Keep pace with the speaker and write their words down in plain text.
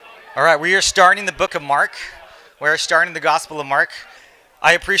All right, we are starting the book of Mark. We're starting the Gospel of Mark.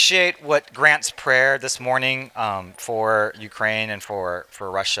 I appreciate what Grant's prayer this morning for Ukraine and for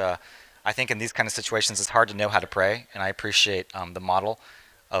Russia. I think in these kind of situations, it's hard to know how to pray, and I appreciate the model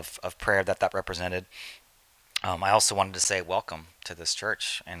of prayer that represented. I also wanted to say welcome to this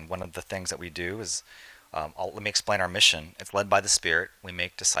church, and one of the things that we do is, let me explain our mission. It's led by the Spirit. We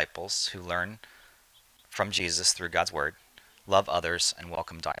make disciples who learn from Jesus through God's Word, love others, and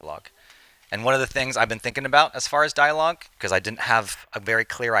welcome dialogue. And one of the things I've been thinking about as far as dialogue, because I didn't have a very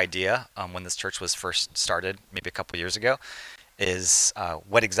clear idea when this church was first started, maybe a couple years ago, is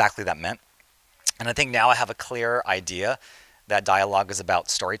what exactly that meant. And I think now I have a clear idea that dialogue is about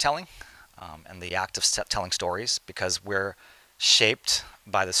storytelling and the act of telling stories, because we're shaped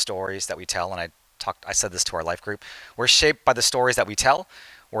by the stories that we tell. And I said this to our life group. We're shaped by the stories that we tell.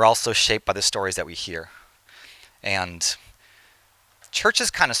 We're also shaped by the stories that we hear. And church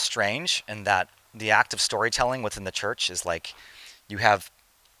is kind of strange in that the act of storytelling within the church is like you have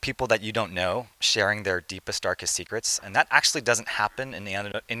people that you don't know sharing their deepest, darkest secrets, and that actually doesn't happen in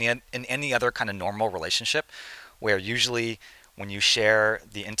any other kind of normal relationship, where usually when you share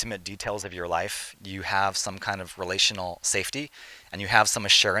the intimate details of your life, you have some kind of relational safety, and you have some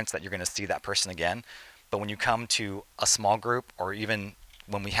assurance that you're going to see that person again. But when you come to a small group, or even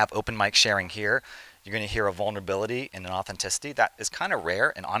when we have open mic sharing here, you're going to hear a vulnerability and an authenticity that is kind of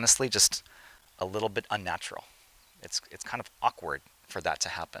rare and honestly just a little bit unnatural. It's kind of awkward for that to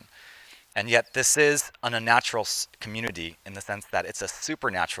happen. And yet this is an unnatural community in the sense that it's a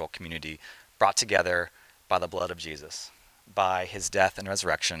supernatural community brought together by the blood of Jesus, by his death and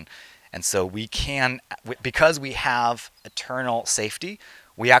resurrection. And so we can, because we have eternal safety,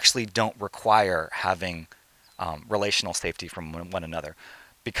 we actually don't require having relational safety from one another.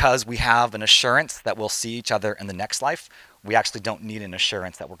 Because we have an assurance that we'll see each other in the next life, we actually don't need an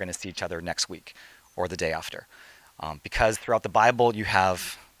assurance that we're going to see each other next week or the day after. Because throughout the Bible, you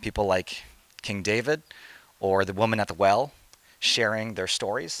have people like King David or the woman at the well sharing their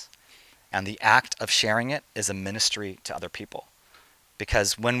stories. And the act of sharing it is a ministry to other people.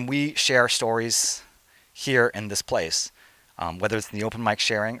 Because when we share stories here in this place, whether it's in the open mic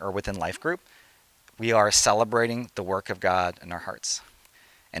sharing or within life group, we are celebrating the work of God in our hearts.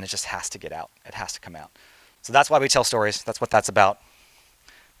 And it just has to get out. It has to come out. So that's why we tell stories. That's what that's about.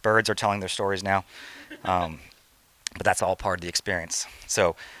 Birds are telling their stories now. But that's all part of the experience.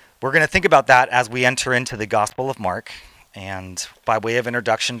 So we're going to think about that as we enter into the Gospel of Mark. And by way of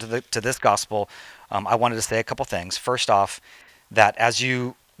introduction to this Gospel, I wanted to say a couple things. First off, that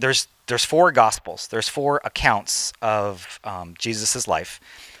there's four Gospels. There's four accounts of Jesus' life.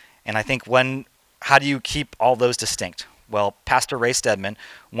 And I think how do you keep all those distinct? Well, Pastor Ray Stedman,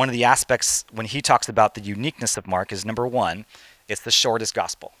 one of the aspects when he talks about the uniqueness of Mark is, number one, it's the shortest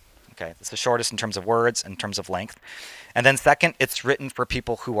gospel. Okay, it's the shortest in terms of words, in terms of length. And then second, it's written for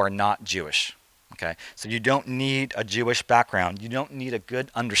people who are not Jewish. Okay, so you don't need a Jewish background. You don't need a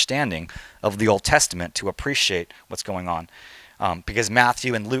good understanding of the Old Testament to appreciate what's going on. Because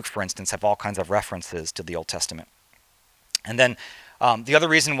Matthew and Luke, for instance, have all kinds of references to the Old Testament. And then the other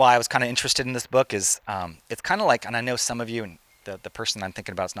reason why I was kind of interested in this book is it's kind of like, and I know some of you, and the person I'm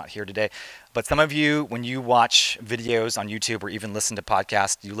thinking about is not here today, but some of you, when you watch videos on YouTube or even listen to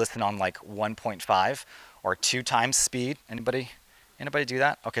podcasts, you listen on like 1.5 or 2 times speed. Anybody do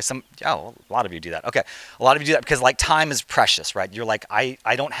that? Okay, a lot of you do that. Okay, a lot of you do that because like time is precious, right? You're like, I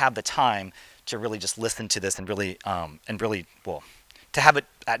don't have the time to really just listen to this and really, well, to have it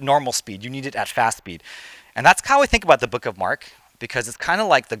at normal speed. You need it at fast speed. And that's how I think about the book of Mark, because it's kind of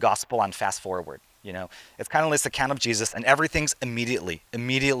like the gospel on fast forward. You know, it's kind of like this account of Jesus, and everything's immediately,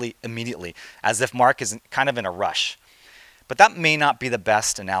 as if Mark is kind of in a rush. But that may not be the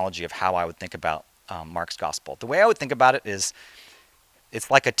best analogy of how I would think about Mark's gospel. The way I would think about it is, it's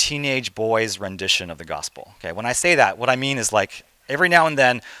like a teenage boy's rendition of the gospel. Okay, when I say that, what I mean is like every now and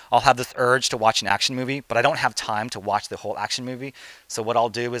then I'll have this urge to watch an action movie, but I don't have time to watch the whole action movie. So what I'll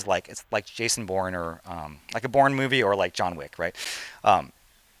do is it's like Jason Bourne or like a Bourne movie or like John Wick, right?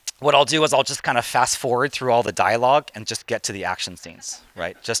 What I'll do is I'll just kind of fast forward through all the dialogue and just get to the action scenes,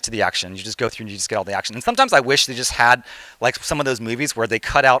 right? Just to the action. You just go through and you just get all the action. And sometimes I wish they just had like some of those movies where they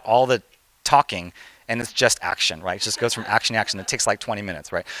cut out all the talking and it's just action, right? It just goes from action to action. It takes like 20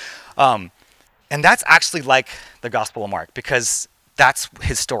 minutes, right? And that's actually like the Gospel of Mark, because that's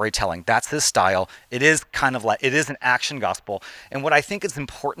his storytelling. That's his style. It is kind of like, it is an action gospel. And what I think is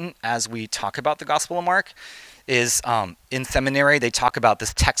important as we talk about the Gospel of Mark is in seminary they talk about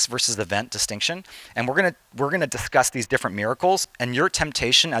this text versus event distinction, and we're gonna discuss these different miracles. And your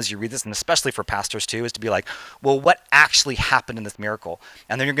temptation as you read this, and especially for pastors too, is to be like, well, what actually happened in this miracle?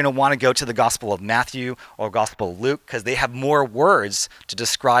 And then you're going to want to go to the Gospel of Matthew or Gospel of Luke because they have more words to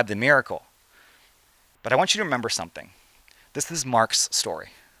describe the miracle. But I want you to remember something. This is Mark's story.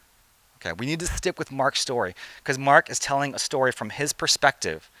 Okay, we need to stick with Mark's story because Mark is telling a story from his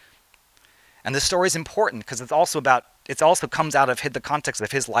perspective. And this story is important because it also comes out of the context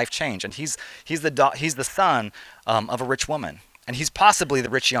of his life change. And he's the son of a rich woman. And he's possibly the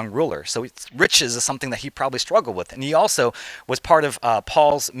rich young ruler. So riches is something that he probably struggled with. And he also was part of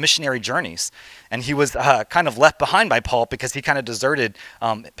Paul's missionary journeys. And he was kind of left behind by Paul because he kind of deserted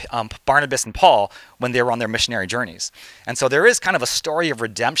Barnabas and Paul when they were on their missionary journeys. And so there is kind of a story of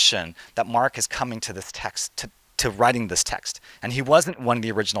redemption that Mark is coming to this text, to writing this text. And he wasn't one of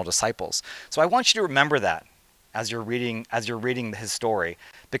the original disciples. So I want you to remember that as you're reading his story,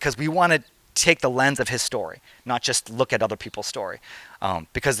 because we want to take the lens of his story, not just look at other people's story,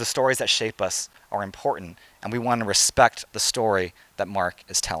 because the stories that shape us are important, and we want to respect the story that Mark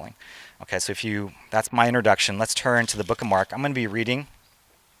is telling. Okay, so that's my introduction. Let's turn to the book of Mark. I'm going to be reading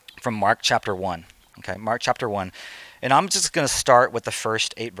from Mark chapter 1. Okay, Mark chapter 1. And I'm just going to start with the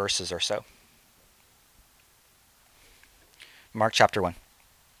first 8 verses or so. Mark chapter 1.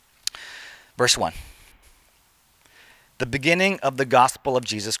 Verse 1. The beginning of the gospel of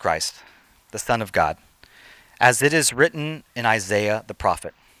Jesus Christ, the Son of God, as it is written in Isaiah the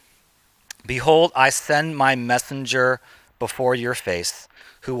prophet. Behold, I send my messenger before your face,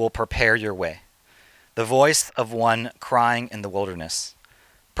 who will prepare your way. The voice of one crying in the wilderness,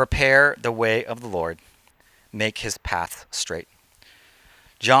 prepare the way of the Lord, make his path straight.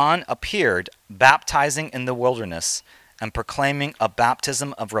 John appeared, baptizing in the wilderness and proclaiming a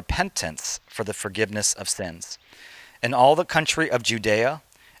baptism of repentance for the forgiveness of sins. In all the country of Judea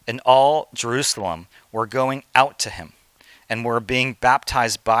and all Jerusalem were going out to him and were being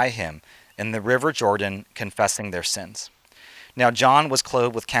baptized by him in the river Jordan, confessing their sins. Now John was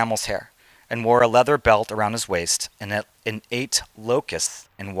clothed with camel's hair and wore a leather belt around his waist and ate locusts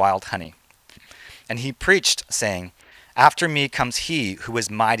and wild honey. And he preached, saying, After me comes he who is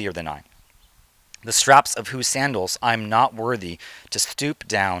mightier than I, the straps of whose sandals I am not worthy to stoop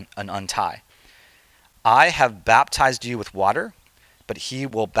down and untie. I have baptized you with water, but he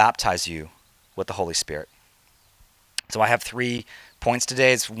will baptize you with the Holy Spirit. So I have 3 points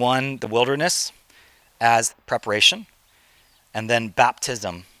today. It's 1, the wilderness as preparation, and then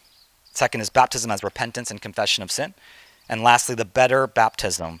baptism. 2nd is baptism as repentance and confession of sin. And lastly, the better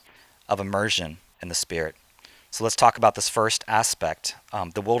baptism of immersion in the Spirit. So let's talk about this first aspect,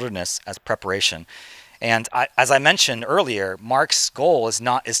 the wilderness as preparation. And as I mentioned earlier, Mark's goal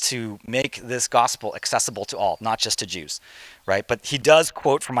is to make this gospel accessible to all, not just to Jews, right? But he does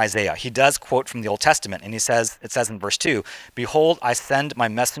quote from Isaiah. He does quote from the Old Testament, and it says in verse 2, Behold, I send my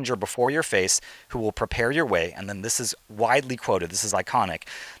messenger before your face who will prepare your way. And then this is widely quoted. This is iconic.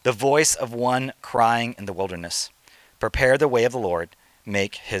 The voice of one crying in the wilderness, prepare the way of the Lord,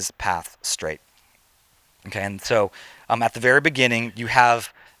 make his path straight. Okay, and so at the very beginning, you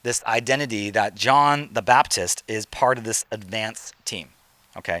have this identity that John the Baptist is part of this advance team.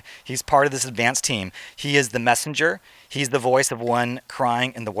 Okay, he's part of this advance team. He is the messenger. He's the voice of one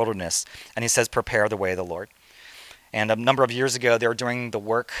crying in the wilderness, and he says, "Prepare the way of the Lord." And a number of years ago, they were doing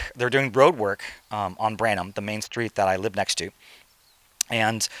road work on Branham, the main street that I live next to.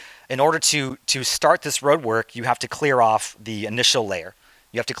 And in order to start this road work, you have to clear off the initial layer.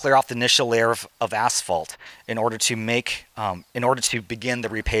 You have to clear off the initial layer of asphalt in order to begin the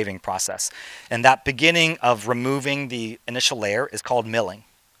repaving process. And that beginning of removing the initial layer is called milling,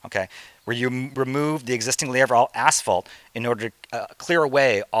 okay? Where you remove the existing layer of asphalt in order to clear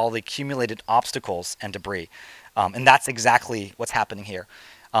away all the accumulated obstacles and debris. And that's exactly what's happening here.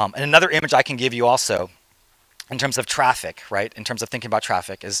 And another image I can give you also in terms of traffic, right? In terms of thinking about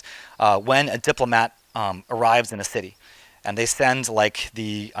traffic is when a diplomat arrives in a city. And they send like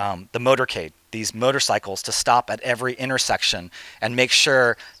the motorcade, these motorcycles, to stop at every intersection and make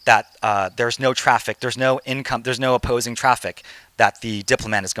sure that there's no traffic, there's no opposing traffic that the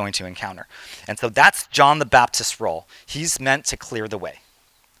diplomat is going to encounter. And so that's John the Baptist's role. He's meant to clear the way.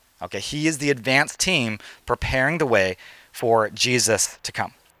 Okay, he is the advanced team preparing the way for Jesus to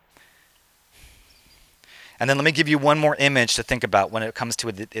come. And then let me give you one more image to think about when it comes to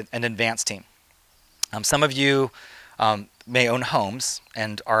an advanced team. Some of you may own homes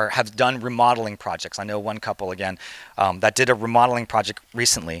and have done remodeling projects. I know one couple again that did a remodeling project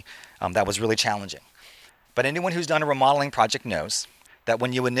recently that was really challenging. But anyone who's done a remodeling project knows that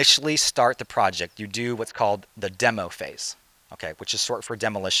when you initially start the project, you do what's called the demo phase, okay, which is short for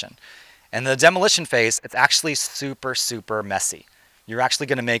demolition. And the demolition phase, it's actually super, super messy. You're actually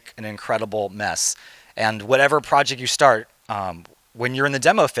going to make an incredible mess. And whatever project you start, when you're in the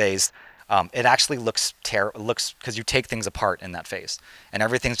demo phase, it actually looks because you take things apart in that phase, and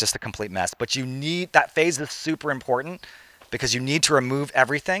everything's just a complete mess. But you need that phase is super important because you need to remove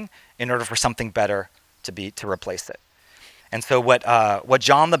everything in order for something better to replace it. And so what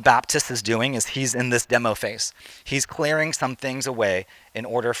John the Baptist is doing is he's in this demo phase. He's clearing some things away in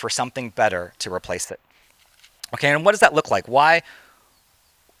order for something better to replace it. Okay, and what does that look like?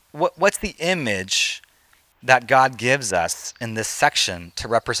 What's the image that God gives us in this section to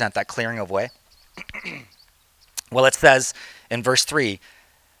represent that clearing of way? Well, it says in verse 3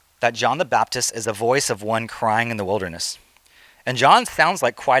 that John the Baptist is a voice of one crying in the wilderness. And John sounds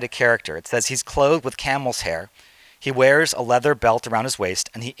like quite a character. It says he's clothed with camel's hair. He wears a leather belt around his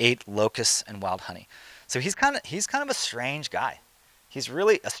waist, and he ate locusts and wild honey. So he's kind of a strange guy. He's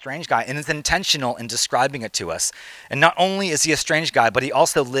really a strange guy, and it's intentional in describing it to us. And not only is he a strange guy, but he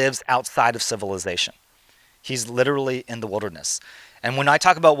also lives outside of civilization. He's literally in the wilderness. And when I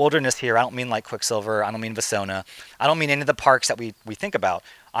talk about wilderness here, I don't mean like Quicksilver, I don't mean Vasona, I don't mean any of the parks that we think about.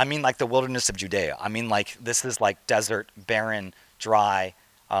 I mean like the wilderness of Judea. I mean like this is like desert, barren, dry,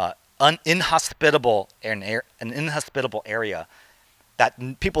 inhospitable, an inhospitable area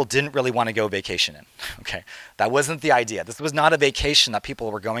that people didn't really want to go vacation in. Okay, that wasn't the idea. This was not a vacation that people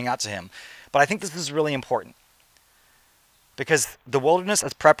were going out to him. But I think this is really important because the wilderness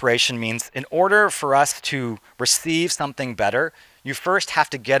as preparation means in order for us to receive something better, you first have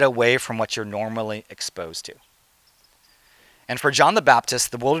to get away from what you're normally exposed to. And for John the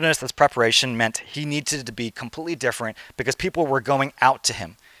Baptist, the wilderness as preparation meant he needed to be completely different because people were going out to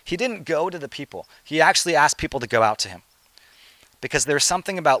him. He didn't go to the people. He actually asked people to go out to him. Because there's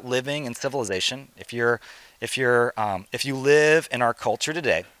something about living in civilization. If you live in our culture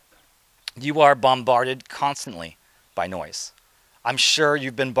today, you are bombarded constantly by noise. I'm sure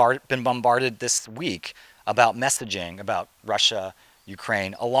you've been bombarded this week about messaging about Russia,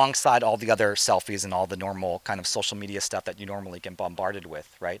 Ukraine, alongside all the other selfies and all the normal kind of social media stuff that you normally get bombarded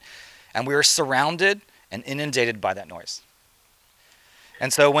with, right? And we are surrounded and inundated by that noise.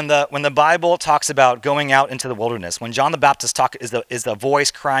 And so when the Bible talks about going out into the wilderness, when John the Baptist is a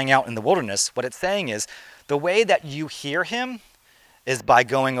voice crying out in the wilderness, what it's saying is the way that you hear him is by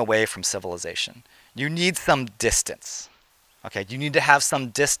going away from civilization. You need some distance. Okay, you need to have some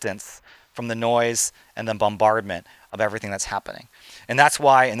distance from the noise and the bombardment of everything that's happening. And that's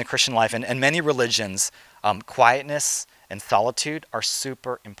why in the Christian life and many religions, quietness and solitude are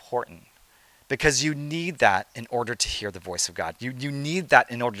super important. Because you need that in order to hear the voice of God. You need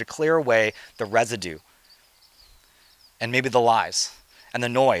that in order to clear away the residue and maybe the lies and the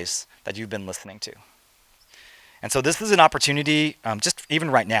noise that you've been listening to. And so this is an opportunity, just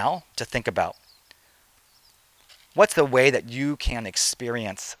even right now, to think about what's the way that you can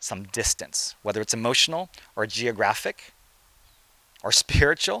experience some distance, whether it's emotional or geographic or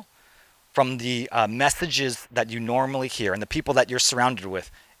spiritual, from the messages that you normally hear and the people that you're surrounded with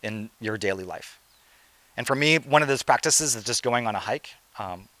in your daily life. And for me, one of those practices is just going on a hike,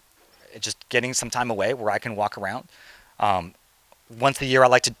 just getting some time away where I can walk around. Once a year, I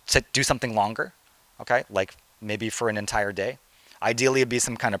like to do something longer, okay, like maybe for an entire day. Ideally, it'd be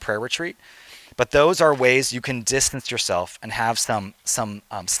some kind of prayer retreat. But those are ways you can distance yourself and have some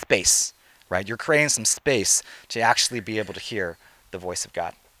space, right? You're creating some space to actually be able to hear the voice of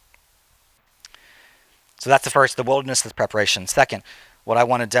God. So that's the first, the wilderness is preparation. Second, what I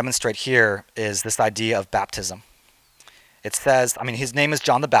want to demonstrate here is this idea of baptism. It says, his name is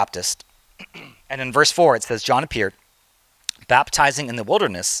John the Baptist. And in verse 4, it says, John appeared, baptizing in the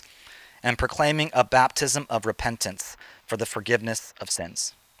wilderness and proclaiming a baptism of repentance for the forgiveness of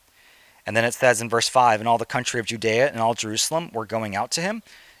sins. And then it says in verse 5, and all the country of Judea and all Jerusalem were going out to him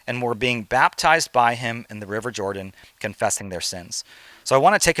and were being baptized by him in the river Jordan, confessing their sins. So I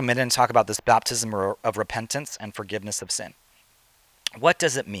want to take a minute and talk about this baptism of repentance and forgiveness of sin. What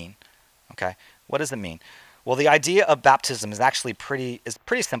does it mean? Okay, what does it mean? Well, the idea of baptism is actually pretty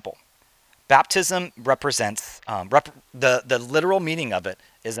simple. Baptism represents the literal meaning of it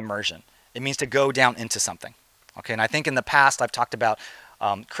is immersion. It means to go down into something. Okay, and I think in the past I've talked about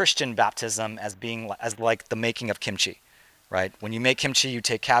Christian baptism as being like the making of kimchi. right? When you make kimchi, you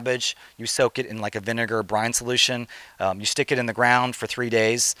take cabbage, you soak it in like a vinegar brine solution, you stick it in the ground for 3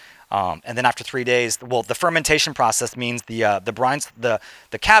 days, and then after 3 days, well, the fermentation process means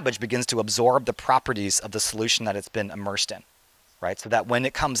the cabbage begins to absorb the properties of the solution that it's been immersed in, right? So that when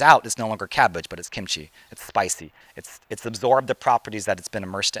it comes out, it's no longer cabbage, but it's kimchi. It's spicy. It's absorbed the properties that it's been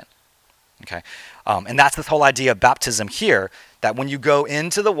immersed in. Okay, and that's this whole idea of baptism here, that when you go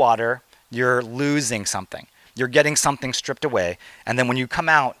into the water, you're losing something. You're getting something stripped away, and then when you come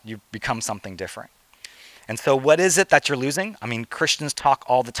out, you become something different. And so what is it that you're losing? I mean, Christians talk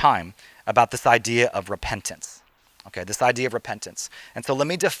all the time about this idea of repentance. Okay, this idea of repentance. And so let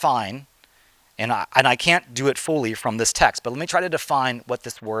me define, and I can't do it fully from this text, but let me try to define what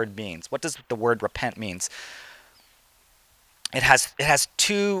this word means. What does the word repent means? It has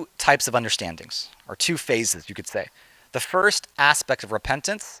two types of understandings, or two phases, you could say. The first aspect of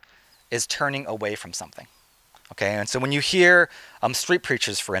repentance is turning away from something. Okay, and so when you hear street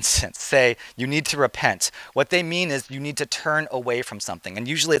preachers, for instance, say you need to repent, what they mean is you need to turn away from something. And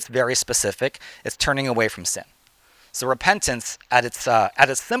usually it's very specific. It's turning away from sin. So repentance at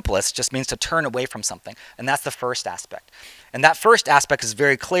its simplest just means to turn away from something. And that's the first aspect. And that first aspect is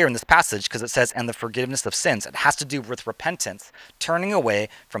very clear in this passage because it says, and the forgiveness of sins. It has to do with repentance, turning away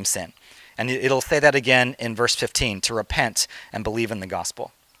from sin. And it'll say that again in verse 15, to repent and believe in the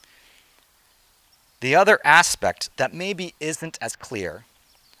gospel. The other aspect that maybe isn't as clear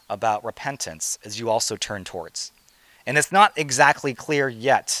about repentance is you also turn towards. And it's not exactly clear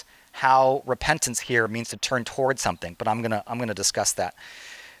yet how repentance here means to turn towards something, but I'm gonna discuss that.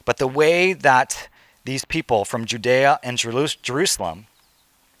 But the way that these people from Judea and Jerusalem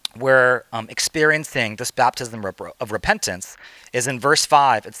were experiencing this baptism of repentance is in verse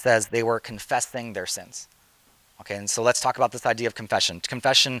 5. It says they were confessing their sins. Okay, and so let's talk about this idea of confession.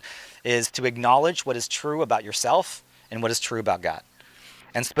 Confession is to acknowledge what is true about yourself and what is true about God.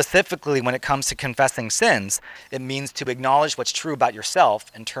 And specifically, when it comes to confessing sins, it means to acknowledge what's true about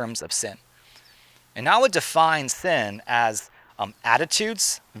yourself in terms of sin. And I would define sin as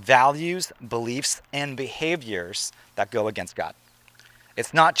attitudes, values, beliefs, and behaviors that go against God.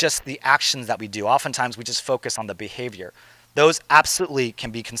 It's not just the actions that we do. Oftentimes, we just focus on the behavior. Those absolutely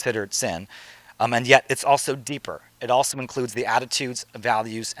can be considered sin. And yet it's also deeper. It also includes the attitudes,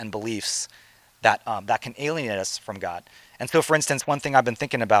 values, and beliefs that can alienate us from God. And so, for instance, one thing I've been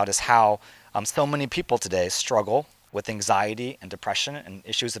thinking about is how so many people today struggle with anxiety and depression and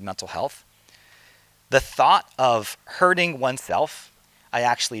issues of mental health. The thought of hurting oneself, I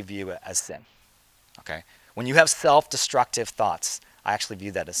actually view it as sin. Okay? When you have self-destructive thoughts, I actually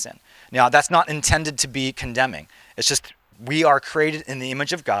view that as sin. Now, that's not intended to be condemning. It's just we are created in the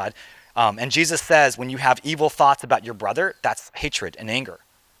image of God. And Jesus says when you have evil thoughts about your brother, that's hatred and anger,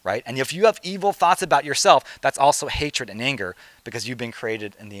 right? And if you have evil thoughts about yourself, that's also hatred and anger because you've been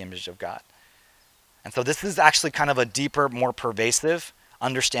created in the image of God. And so this is actually kind of a deeper, more pervasive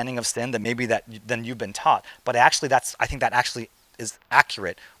understanding of sin than you've been taught. But actually, I think that actually is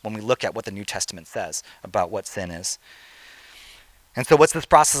accurate when we look at what the New Testament says about what sin is. And so what's this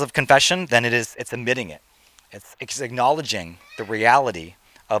process of confession? Then it's admitting it. It's acknowledging the reality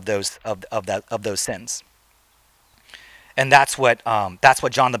of those sins, and that's what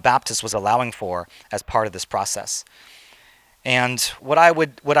John the Baptist was allowing for as part of this process. And what I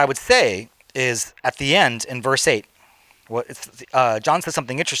would say is at the end in verse 8, John says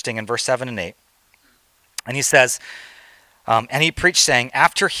something interesting in verse 7 and 8, and he says, and he preached saying,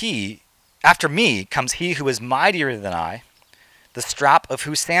 after me comes he who is mightier than I, the strap of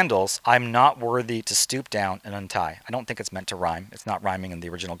whose sandals I'm not worthy to stoop down and untie. I don't think it's meant to rhyme. It's not rhyming in the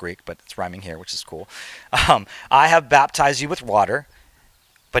original Greek, but it's rhyming here, which is cool. I have baptized you with water,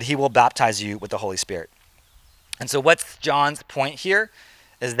 but he will baptize you with the Holy Spirit. And so what's John's point here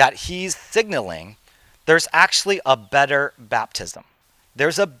is that he's signaling there's actually a better baptism.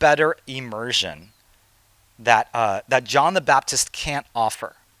 There's a better immersion that John the Baptist can't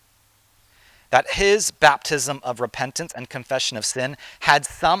offer. That his baptism of repentance and confession of sin had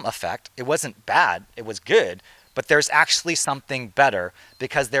some effect. It wasn't bad, it was good, but there's actually something better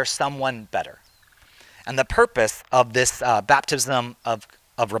because there's someone better. And the purpose of this baptism of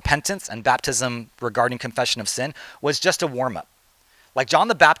repentance and baptism regarding confession of sin was just a warm-up. Like John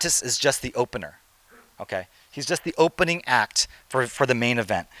the Baptist is just the opener, okay? He's just the opening act for the main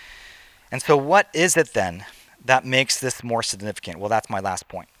event. And so what is it then that makes this more significant? Well, that's my last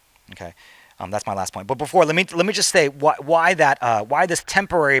point, okay? That's my last point. But before, let me just say why this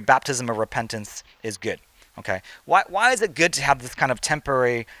temporary baptism of repentance is good. Okay, why is it good to have this kind of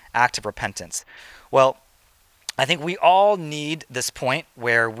temporary act of repentance? Well, I think we all need this point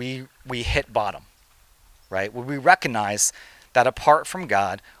where we hit bottom. right? Where we recognize that apart from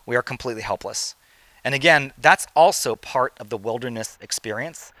God, we are completely helpless. And again, that's also part of the wilderness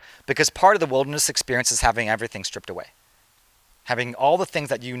experience, because part of the wilderness experience is having everything stripped away, having all the things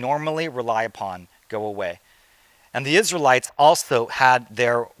that you normally rely upon go away. And the Israelites also had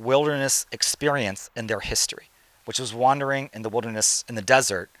their wilderness experience in their history, which was wandering in the wilderness in the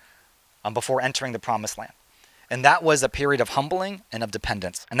desert before entering the promised land. And that was a period of humbling and of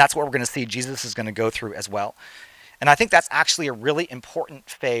dependence. And that's what we're going to see Jesus is going to go through as well. And I think that's actually a really important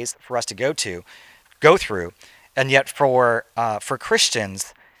phase for us to go through. And yet for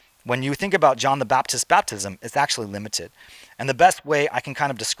Christians, when you think about John the Baptist's baptism, it's actually limited. And the best way I can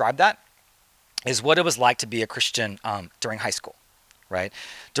kind of describe that is what it was like to be a Christian during high school, right?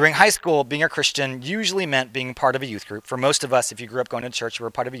 During high school, being a Christian usually meant being part of a youth group. For most of us, if you grew up going to church, you were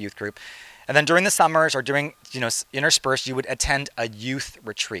part of a youth group. And then during the summers or during, interspersed, you would attend a youth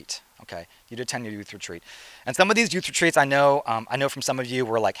retreat, okay? You'd attend your youth retreat. And some of these youth retreats, I know from some of you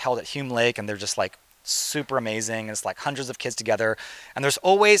were like held at Hume Lake, and they're just like super amazing. It's like hundreds of kids together. And there's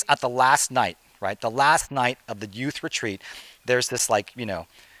always at the last night, right? The last night of the youth retreat, there's this like, a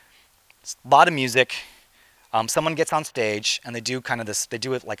lot of music. Someone gets on stage and they do kind of this. They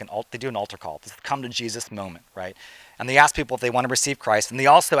do it like they do an altar call. This come to Jesus moment, right? And they ask people if they want to receive Christ, and they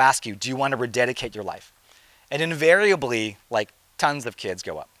also ask you, do you want to rededicate your life? And invariably, like tons of kids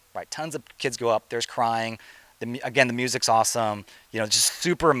go up, right? Tons of kids go up. There's crying. Again, the music's awesome. Just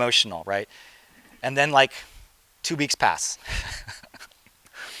super emotional, right? And then like 2 weeks pass.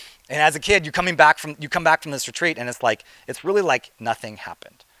 And as a kid, you come back from this retreat, and it's really like nothing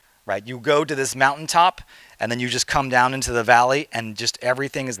happened. Right? You go to this mountaintop, and then you just come down into the valley, and just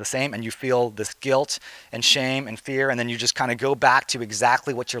everything is the same, and you feel this guilt and shame and fear, and then you just kind of go back to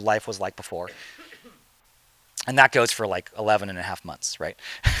exactly what your life was like before. And that goes for like 11 and a half months, right?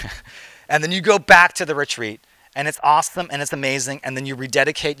 And then you go back to the retreat, and it's awesome, and it's amazing, and then you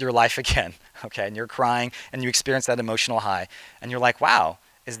rededicate your life again, okay? And you're crying, and you experience that emotional high, and you're like, wow,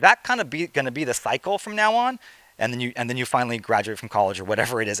 is that kind of going to be the cycle from now on? And then you finally graduate from college or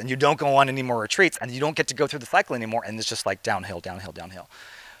whatever it is, and you don't go on any more retreats, and you don't get to go through the cycle anymore, and it's just like downhill, downhill, downhill.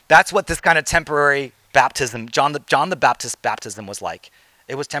 That's what this kind of temporary baptism, John the Baptist's baptism was like.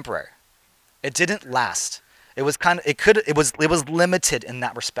 It was temporary. It didn't last. It was limited in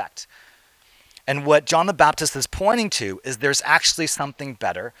that respect. And what John the Baptist is pointing to is there's actually something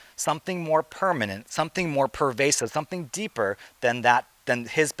better, something more permanent, something more pervasive, something deeper than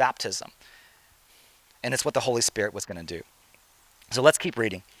his baptism. And it's what the Holy Spirit was going to do. So let's keep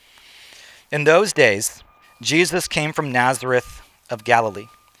reading. In those days, Jesus came from Nazareth of Galilee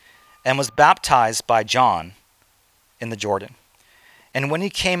and was baptized by John in the Jordan. And when he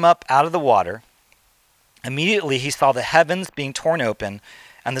came up out of the water, immediately he saw the heavens being torn open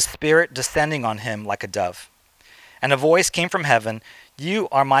and the Spirit descending on him like a dove. And a voice came from heaven, "You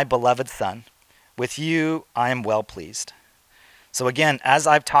are my beloved Son. With you I am well pleased." So again, as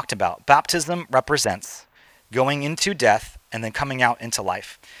I've talked about, baptism represents going into death and then coming out into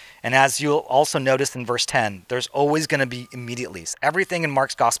life. And as you'll also notice in verse 10, there's always going to be immediatelys. Everything in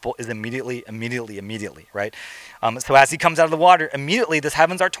Mark's gospel is immediately, right? So as he comes out of the water, immediately the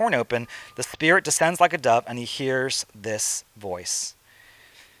heavens are torn open, the Spirit descends like a dove, and he hears this voice.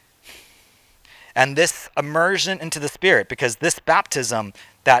 And this immersion into the Spirit, because this baptism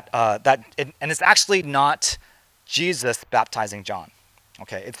and it's actually not Jesus baptizing John.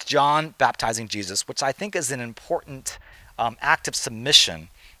 Okay, it's John baptizing Jesus, which I think is an important act of submission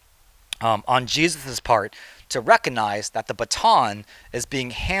on Jesus' part to recognize that the baton is being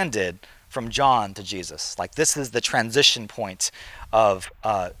handed from John to Jesus. Like this is the transition point of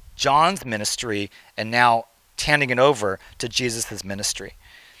John's ministry and now handing it over to Jesus' ministry.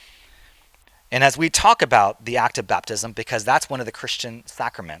 And as we talk about the act of baptism, because that's one of the Christian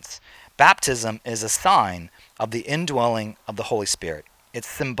sacraments, baptism is a sign of the indwelling of the Holy Spirit. It's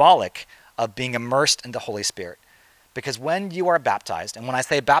symbolic of being immersed in the Holy Spirit. Because when you are baptized, and when I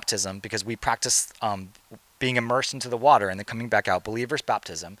say baptism, because we practice being immersed into the water and then coming back out, believer's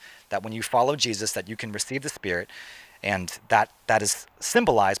baptism, that when you follow Jesus, that you can receive the Spirit, and that is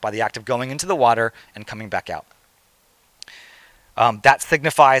symbolized by the act of going into the water and coming back out. That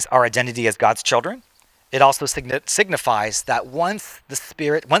signifies our identity as God's children. It also signifies that once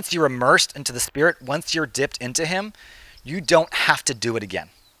you're immersed into the Spirit, once you're dipped into Him, you don't have to do it again.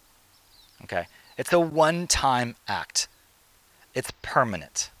 Okay? It's a one-time act. It's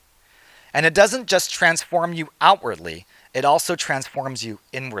permanent. And it doesn't just transform you outwardly, it also transforms you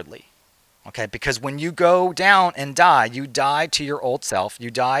inwardly. Okay? Because when you go down and die, you die to your old self, you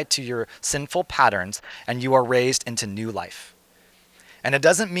die to your sinful patterns, and you are raised into new life. And it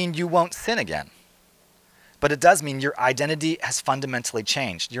doesn't mean you won't sin again. but it does mean your identity has fundamentally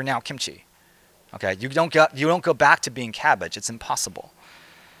changed. You're now kimchi. Okay, you don't go back to being cabbage. It's impossible.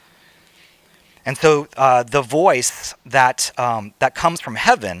 And so the voice that comes from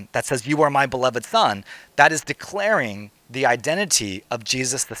heaven that says, "You are my beloved Son," that is declaring the identity of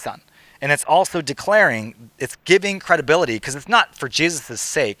Jesus the Son. And it's also it's giving credibility, because it's not for Jesus'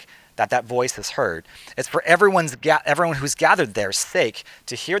 sake that voice is heard. It's for everyone who's gathered there's sake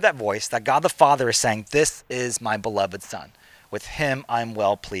to hear that voice, that God the Father is saying, "This is my beloved Son. With him I'm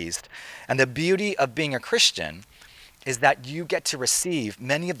well pleased." And the beauty of being a Christian is that you get to receive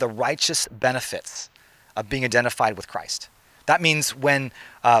many of the righteous benefits of being identified with Christ. That means when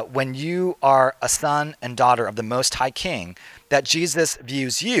you are a son and daughter of the Most High King, that Jesus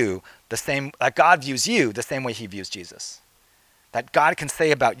views you that God views you the same way he views Jesus. That God can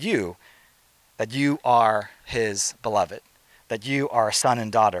say about you that you are his beloved, that you are a son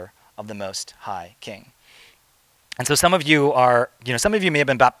and daughter of the Most High King. And so some of you may have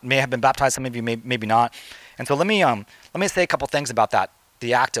been baptized, some of you maybe not. And so let me say a couple things about that,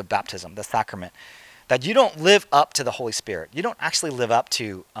 the act of baptism, the sacrament. That you don't live up to the Holy Spirit. You don't actually live up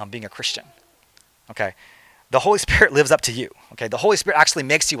to being a Christian. Okay? The Holy Spirit lives up to you. Okay? The Holy Spirit actually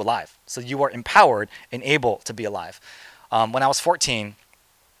makes you alive. So you are empowered and able to be alive. When I was 14,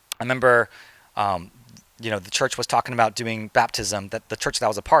 I remember the church was talking about doing baptism, that the church that I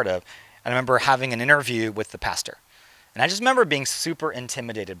was a part of. And I remember having an interview with the pastor. And I just remember being super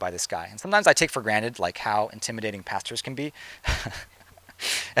intimidated by this guy. And sometimes I take for granted like how intimidating pastors can be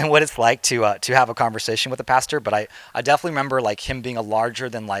and what it's like to have a conversation with a pastor. But I definitely remember like him being a larger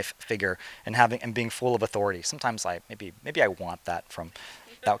than life figure and being full of authority. Sometimes maybe I want that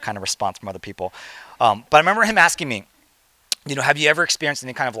kind of response from other people. But I remember him asking me, have you ever experienced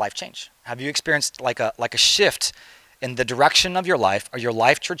any kind of life change? Have you experienced like a shift in the direction of your life or your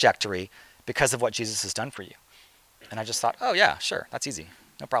life trajectory because of what Jesus has done for you? And I just thought, oh yeah, sure, that's easy,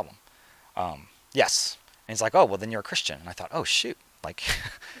 no problem. Yes. And he's like, oh, well then you're a Christian. And I thought, oh shoot, like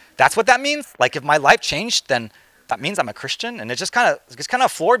that's what that means? Like if my life changed, then that means I'm a Christian? And it just kind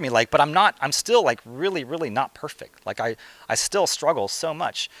of floored me, like, but I'm still like really, really not perfect. Like I still struggle so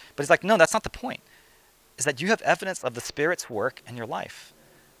much. But he's like, no, that's not the point. Is that you have evidence of the Spirit's work in your life.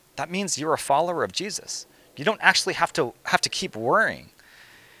 That means you're a follower of Jesus. You don't actually have to keep worrying.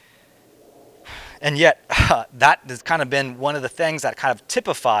 And yet, that has kind of been one of the things that kind of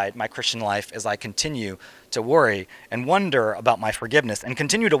typified my Christian life as I continue to worry and wonder about my forgiveness and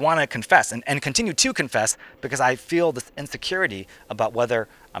continue to want to confess and continue to confess because I feel this insecurity about whether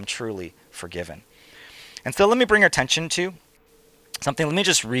I'm truly forgiven. And so let me bring our attention to something. Let me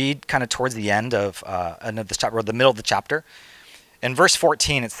just read kind of towards the end of this chapter, or the middle of the chapter. In verse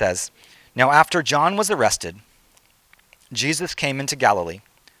 14, it says, "Now after John was arrested, Jesus came into Galilee,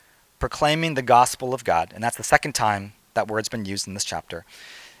 proclaiming the gospel of God," and that's the second time that word's been used in this chapter,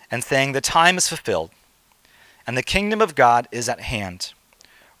 "and saying, 'The time is fulfilled, and the kingdom of God is at hand.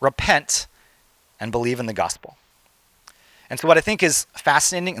 Repent and believe in the gospel.'" And so what I think is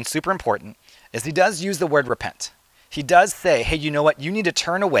fascinating and super important is he does use the word repent. He does say, hey, you know what? You need to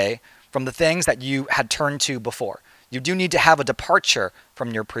turn away from the things that you had turned to before. You do need to have a departure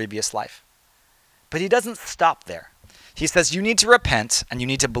from your previous life. But he doesn't stop there. He says you need to repent and you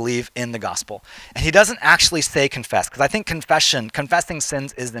need to believe in the gospel. And he doesn't actually say confess, because I think confessing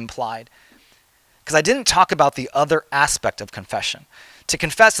sins is implied. Because I didn't talk about the other aspect of confession. To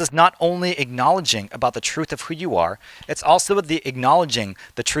confess is not only acknowledging about the truth of who you are, it's also the acknowledging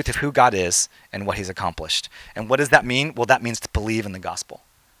the truth of who God is and what he's accomplished. And what does that mean? Well, that means to believe in the gospel.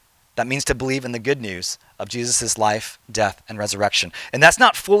 That means to believe in the good news of Jesus' life, death, and resurrection. And that's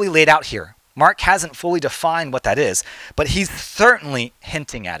not fully laid out here. Mark hasn't fully defined what that is, but he's certainly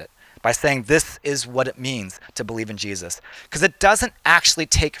hinting at it by saying this is what it means to believe in Jesus. Because it doesn't actually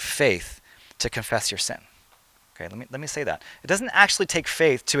take faith to confess your sin. Okay, let me say that. It doesn't actually take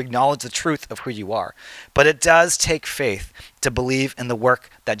faith to acknowledge the truth of who you are, but it does take faith to believe in the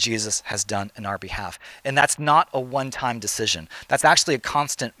work that Jesus has done in our behalf. And that's not a one-time decision. That's actually a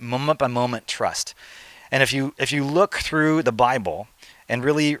constant moment-by-moment trust. And if you look through the Bible and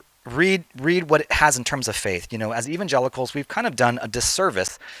really read what it has in terms of faith, as evangelicals, we've kind of done a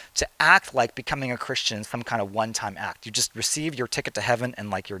disservice to act like becoming a Christian is some kind of one-time act. You just receive your ticket to heaven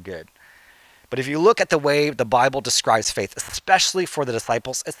and like you're good. But if you look at the way the Bible describes faith, especially for the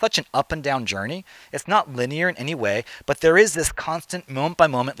disciples, it's such an up and down journey. It's not linear in any way, but there is this constant moment by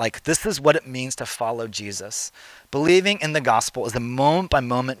moment, like this is what it means to follow Jesus. Believing in the gospel is a moment by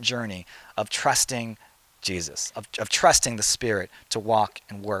moment journey of trusting Jesus, of trusting the Spirit to walk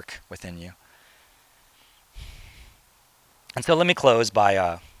and work within you. And so let me close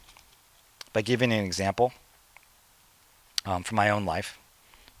by giving an example. from my own life,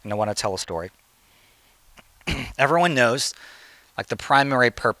 and I want to tell a story. Everyone knows, like the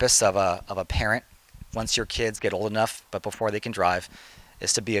primary purpose of a parent, once your kids get old enough, but before they can drive,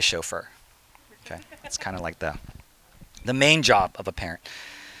 is to be a chauffeur. Okay, it's kind of like the main job of a parent.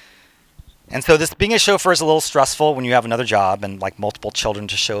 And so this being a chauffeur is a little stressful when you have another job and like multiple children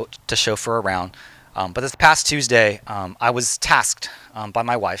to chauffeur around. But this past Tuesday, I was tasked by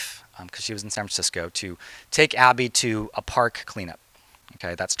my wife, because she was in San Francisco, to take Abby to a park cleanup.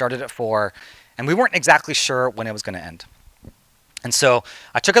 Okay, that started at 4, and we weren't exactly sure when it was going to end. And so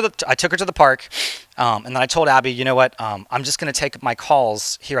I took her to the park, and then I told Abby, you know what, I'm just going to take my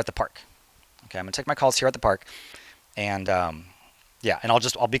calls here at the park. Okay, I'm going to take my calls here at the park, and yeah, and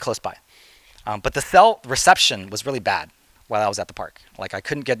I'll be close by. But the cell reception was really bad while I was at the park. Like I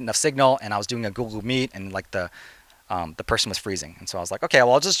couldn't get enough signal, and I was doing a Google Meet, and like the person was freezing. And so I was like, okay,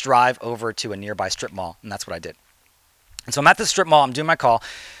 well I'll just drive over to a nearby strip mall, and that's what I did. And so I'm at the strip mall, I'm doing my call,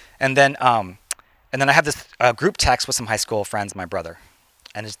 and then I have this group text with some high school friends, my brother,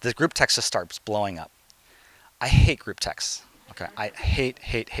 and the group text just starts blowing up. I hate group texts. Okay, I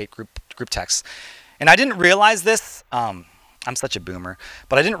hate group texts, and I didn't realize this. I'm such a boomer,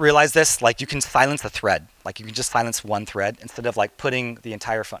 but I didn't realize this. Like you can silence a thread. Like you can just silence one thread instead of like putting the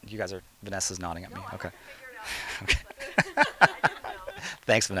entire phone. You guys are Vanessa's nodding at me. Okay. Okay.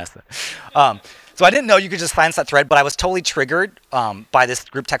 Thanks, Vanessa. So I didn't know you could just silence that thread, but I was totally triggered by this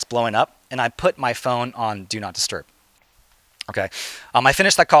group text blowing up, and I put my phone on Do Not Disturb. Okay. I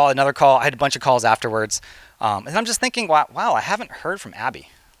finished that call, another call. I had a bunch of calls afterwards, and I'm just thinking, wow, I haven't heard from Abby.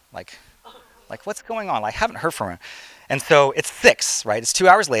 Like what's going on? I haven't heard from her. And so it's 6, right? It's 2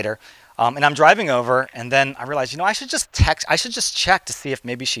 hours later, and I'm driving over, and then I realized, I should just check to see if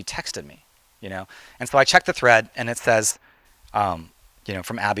maybe she texted me, And so I checked the thread, and it says,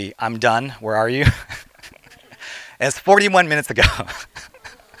 from Abby, I'm done. Where are you? And it's 41 minutes ago.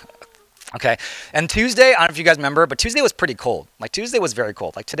 Okay. And Tuesday, I don't know if you guys remember, but Tuesday was pretty cold. Like Tuesday was very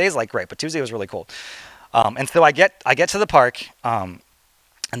cold. Like today's like great, but Tuesday was really cold. And so I get to the park,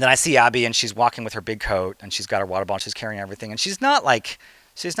 and then I see Abby, and she's walking with her big coat, and she's got her water bottle, and she's carrying everything, and she's not like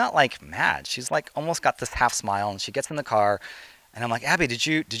mad. She's like almost got this half smile, and she gets in the car, and I'm like, Abby, did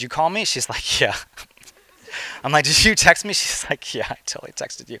you call me? She's like, yeah. I'm like, did you text me? She's like, yeah, I totally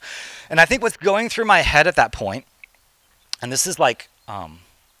texted you. And I think what's going through my head at that point, and this is like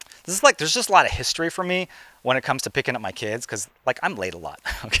there's just a lot of history for me when it comes to picking up my kids, because like I'm late a lot.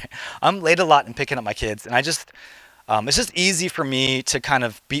 Okay, I'm late a lot in picking up my kids, and I just it's just easy for me to kind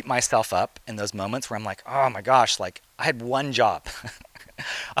of beat myself up in those moments where I'm like, oh my gosh, like I had one job.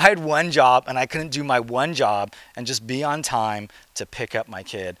 I had one job, and I couldn't do my one job and just be on time to pick up my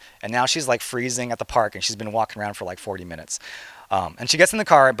kid. And now she's like freezing at the park, and she's been walking around for like 40 minutes. And she gets in the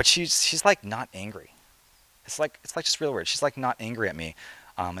car, but she's like not angry. It's like just real weird. She's like not angry at me.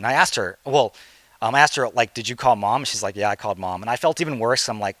 And I asked her, like, did you call mom? And she's like, yeah, I called mom. And I felt even worse.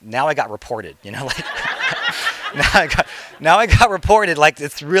 I'm like, now I got reported, like. Now I got reported, like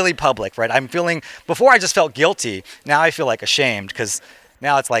it's really public, right? I'm feeling, before I just felt guilty, now I feel like ashamed, because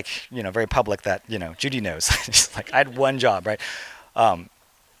now it's like, very public that, Judy knows. She's like, I had one job, right?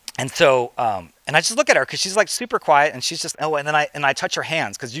 And so, and I just look at her, because she's like super quiet, and she's just, and then I touch her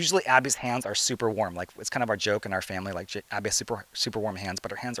hands, because usually Abby's hands are super warm. Like it's kind of our joke in our family, like Abby has super warm hands,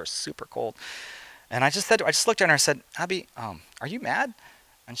 but her hands are super cold. And I just looked at her and I said, Abby, are you mad?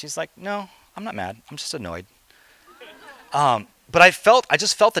 And she's like, no, I'm not mad. I'm just annoyed. But I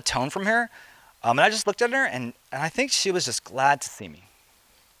just felt the tone from her, and I just looked at her, and I think she was just glad to see me.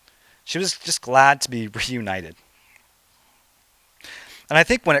 She was just glad to be reunited. And I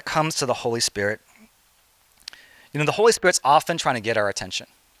think when it comes to the Holy Spirit, the Holy Spirit's often trying to get our attention,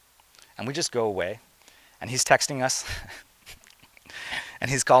 and we just go away, and he's texting us, and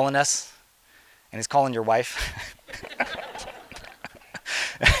he's calling us, and he's calling your wife,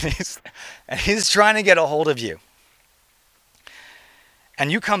 and he's trying to get a hold of you.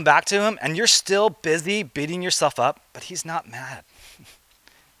 And you come back to him, and you're still busy beating yourself up, but he's not mad.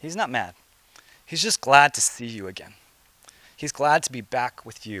 He's not mad. He's just glad to see you again. He's glad to be back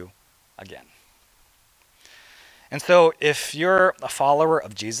with you again. And so if you're a follower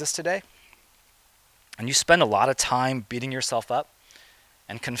of Jesus today, and you spend a lot of time beating yourself up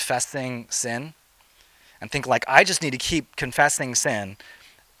and confessing sin, and think like, I just need to keep confessing sin,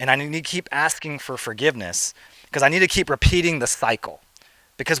 and I need to keep asking for forgiveness, because I need to keep repeating the cycle.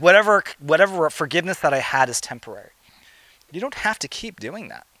 Because whatever forgiveness that I had is temporary. You don't have to keep doing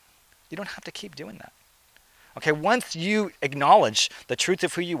that. You don't have to keep doing that. Okay, once you acknowledge the truth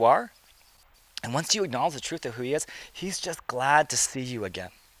of who you are, and once you acknowledge the truth of who he is, he's just glad to see you again.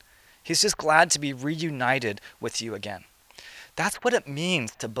 He's just glad to be reunited with you again. That's what it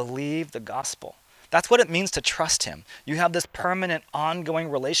means to believe the gospel. That's what it means to trust him. You have this permanent,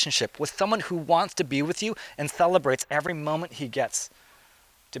 ongoing relationship with someone who wants to be with you and celebrates every moment he gets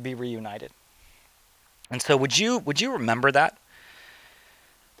to be reunited. And so would you remember that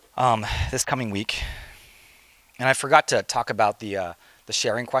this coming week? And I forgot to talk about the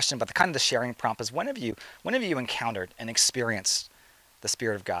sharing question, but the sharing prompt is when have you encountered and experienced the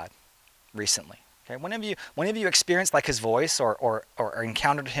Spirit of God recently? Okay, when have you experienced like his voice or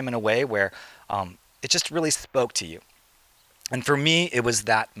encountered him in a way where it just really spoke to you? And for me, it was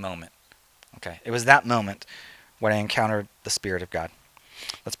that moment. Okay, it was that moment when I encountered the Spirit of God.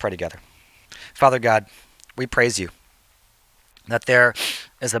 Let's pray together. Father God, we praise you that there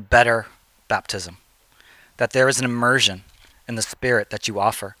is a better baptism, that there is an immersion in the Spirit that you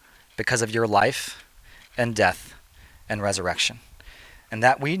offer because of your life and death and resurrection. And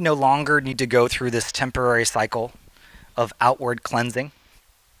that we no longer need to go through this temporary cycle of outward cleansing,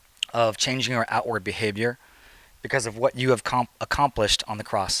 of changing our outward behavior because of what you have accomplished on the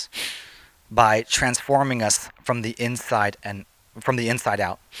cross by transforming us from the inside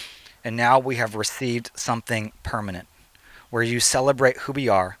out. And now we have received something permanent where you celebrate who we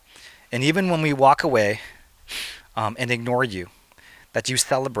are. And even when we walk away and ignore you, that you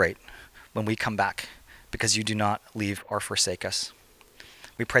celebrate when we come back because you do not leave or forsake us.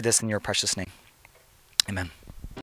 We pray this in your precious name. Amen.